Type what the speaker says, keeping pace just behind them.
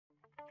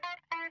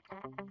Hi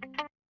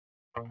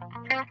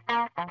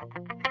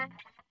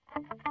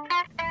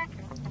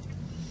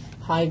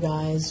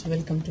guys,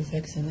 welcome to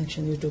Facts and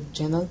Action YouTube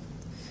channel.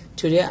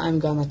 Today I'm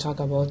gonna talk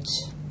about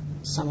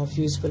some of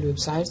useful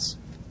websites.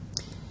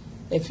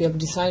 If you have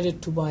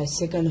decided to buy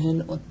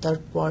second-hand or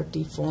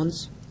third-party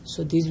phones,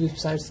 so these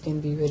websites can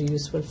be very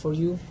useful for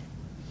you.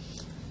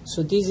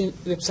 So these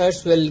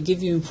websites will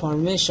give you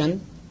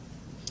information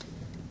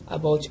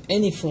about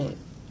any phone,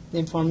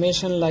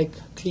 information like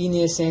clean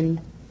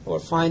ASN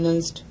or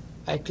financed,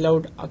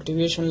 iCloud,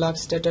 activation lock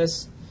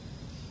status,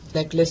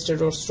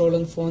 blacklisted or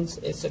stolen phones,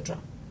 etc.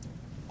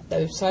 The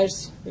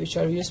websites which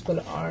are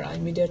useful are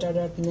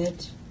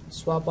imedata.net,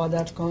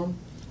 swapa.com,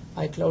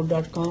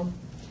 icloud.com,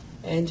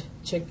 and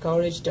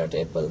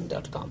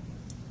checkcoverage.apple.com.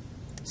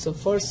 So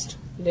first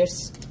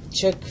let's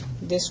check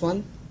this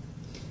one,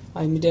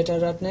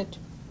 imedata.net.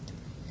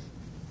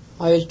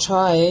 I will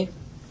try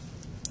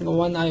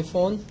one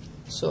iPhone.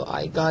 So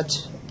I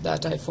got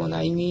that iPhone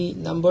IMEI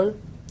number.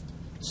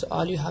 So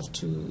all you have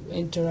to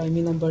enter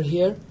IMEI number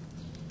here,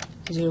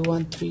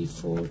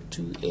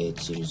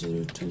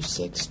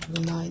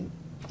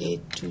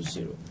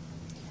 0134280026298820,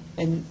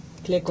 and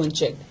click on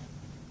check.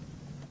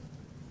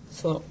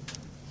 So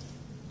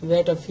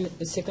wait a few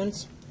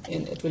seconds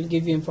and it will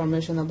give you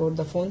information about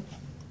the phone,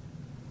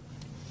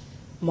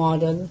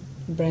 model,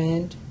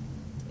 brand,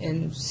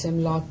 and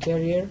SIM lock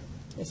carrier,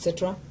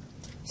 etc.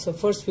 So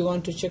first we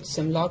want to check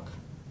SIM lock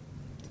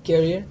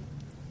carrier.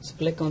 So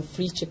click on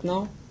free check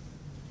now,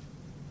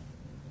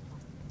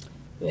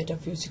 wait a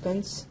few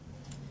seconds,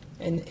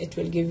 and it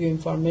will give you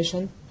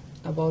information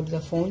about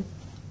the phone.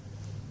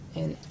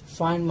 And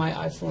Find My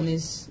iPhone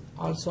is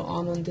also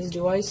on this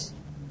device.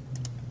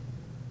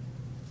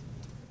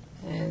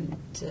 And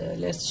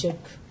let's check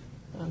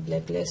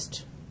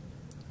blacklist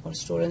or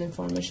stolen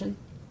information.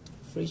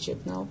 Free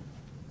check now.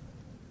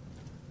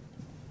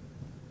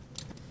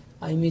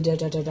 IMEI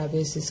data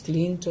database is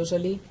clean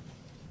totally,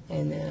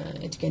 and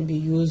it can be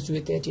used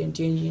with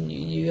AT&T in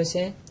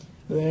USA,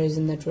 whereas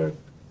the network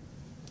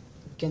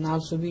can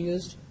also be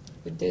used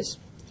with this.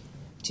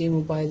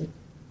 T-Mobile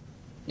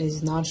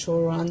is not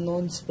sure or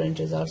unknown, Sprint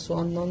is also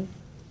unknown,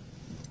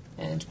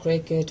 and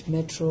Cricket,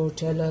 Metro,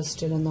 Telus,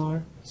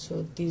 Telenor.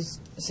 So these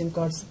SIM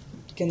cards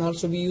can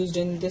also be used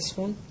in this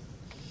phone.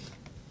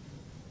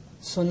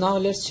 So now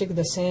let's check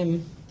the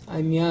same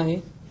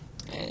IMEI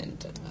and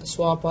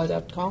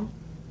swapa.com.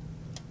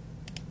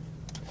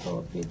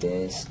 Copy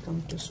this,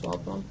 come to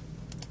Swapa.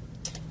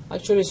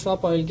 Actually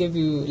Swapa will give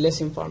you less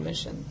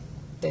information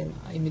than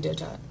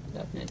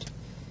imedata.net.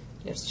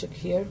 Let's check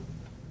here.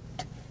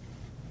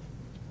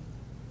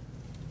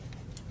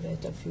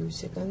 Wait a few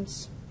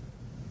seconds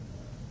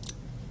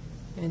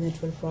and it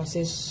will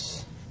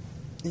process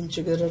and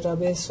check the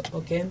database.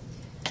 Okay,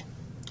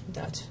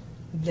 that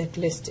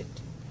blacklisted,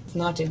 it's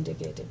not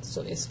indicated,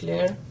 so it's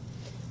clear.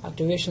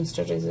 Activation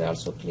status is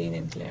also clean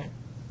and clear.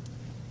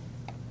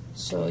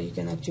 So you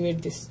can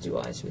activate this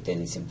device with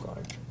any SIM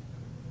card.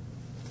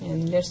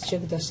 And let's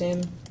check the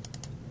same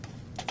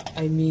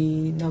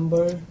IMEI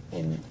number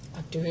and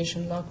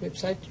activation lock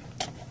website.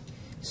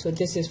 So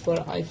this is for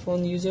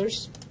iPhone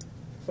users.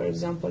 For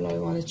example, I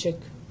want to check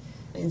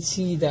and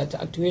see that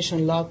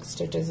activation lock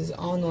status is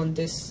on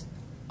this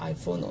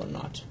iPhone or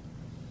not.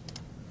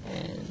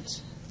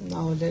 And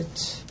now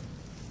let's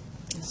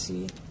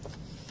see.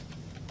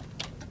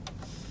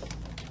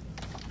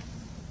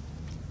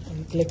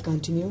 And click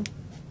continue.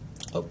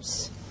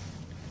 Oops,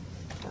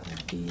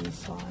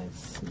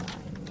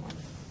 B591.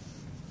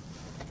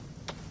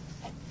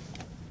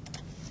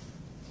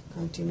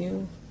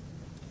 Continue.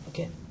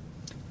 Okay.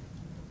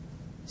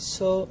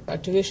 So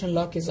activation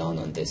lock is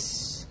on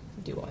this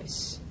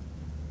device.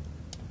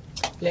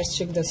 Let's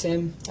check the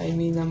same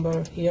IMEI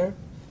number here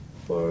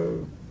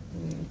for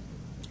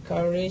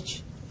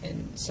coverage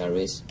and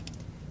service.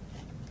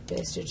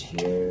 Paste it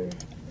here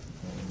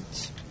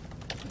and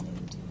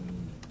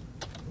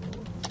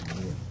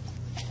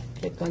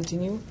click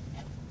continue.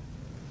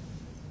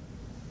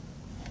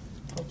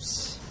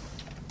 Oops,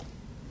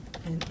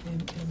 and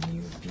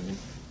MNUP.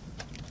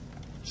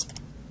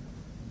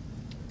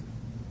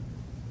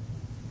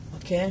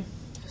 Okay,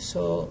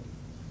 so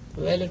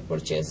valid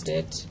purchase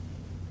date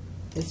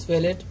is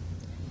valid.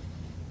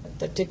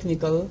 The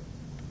technical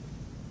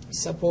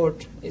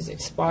support is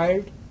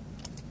expired,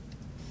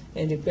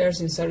 and repairs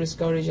and service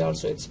coverage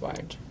also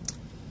expired.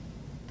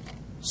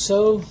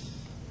 So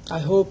I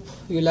hope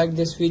you like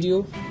this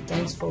video.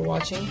 Thanks for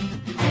watching.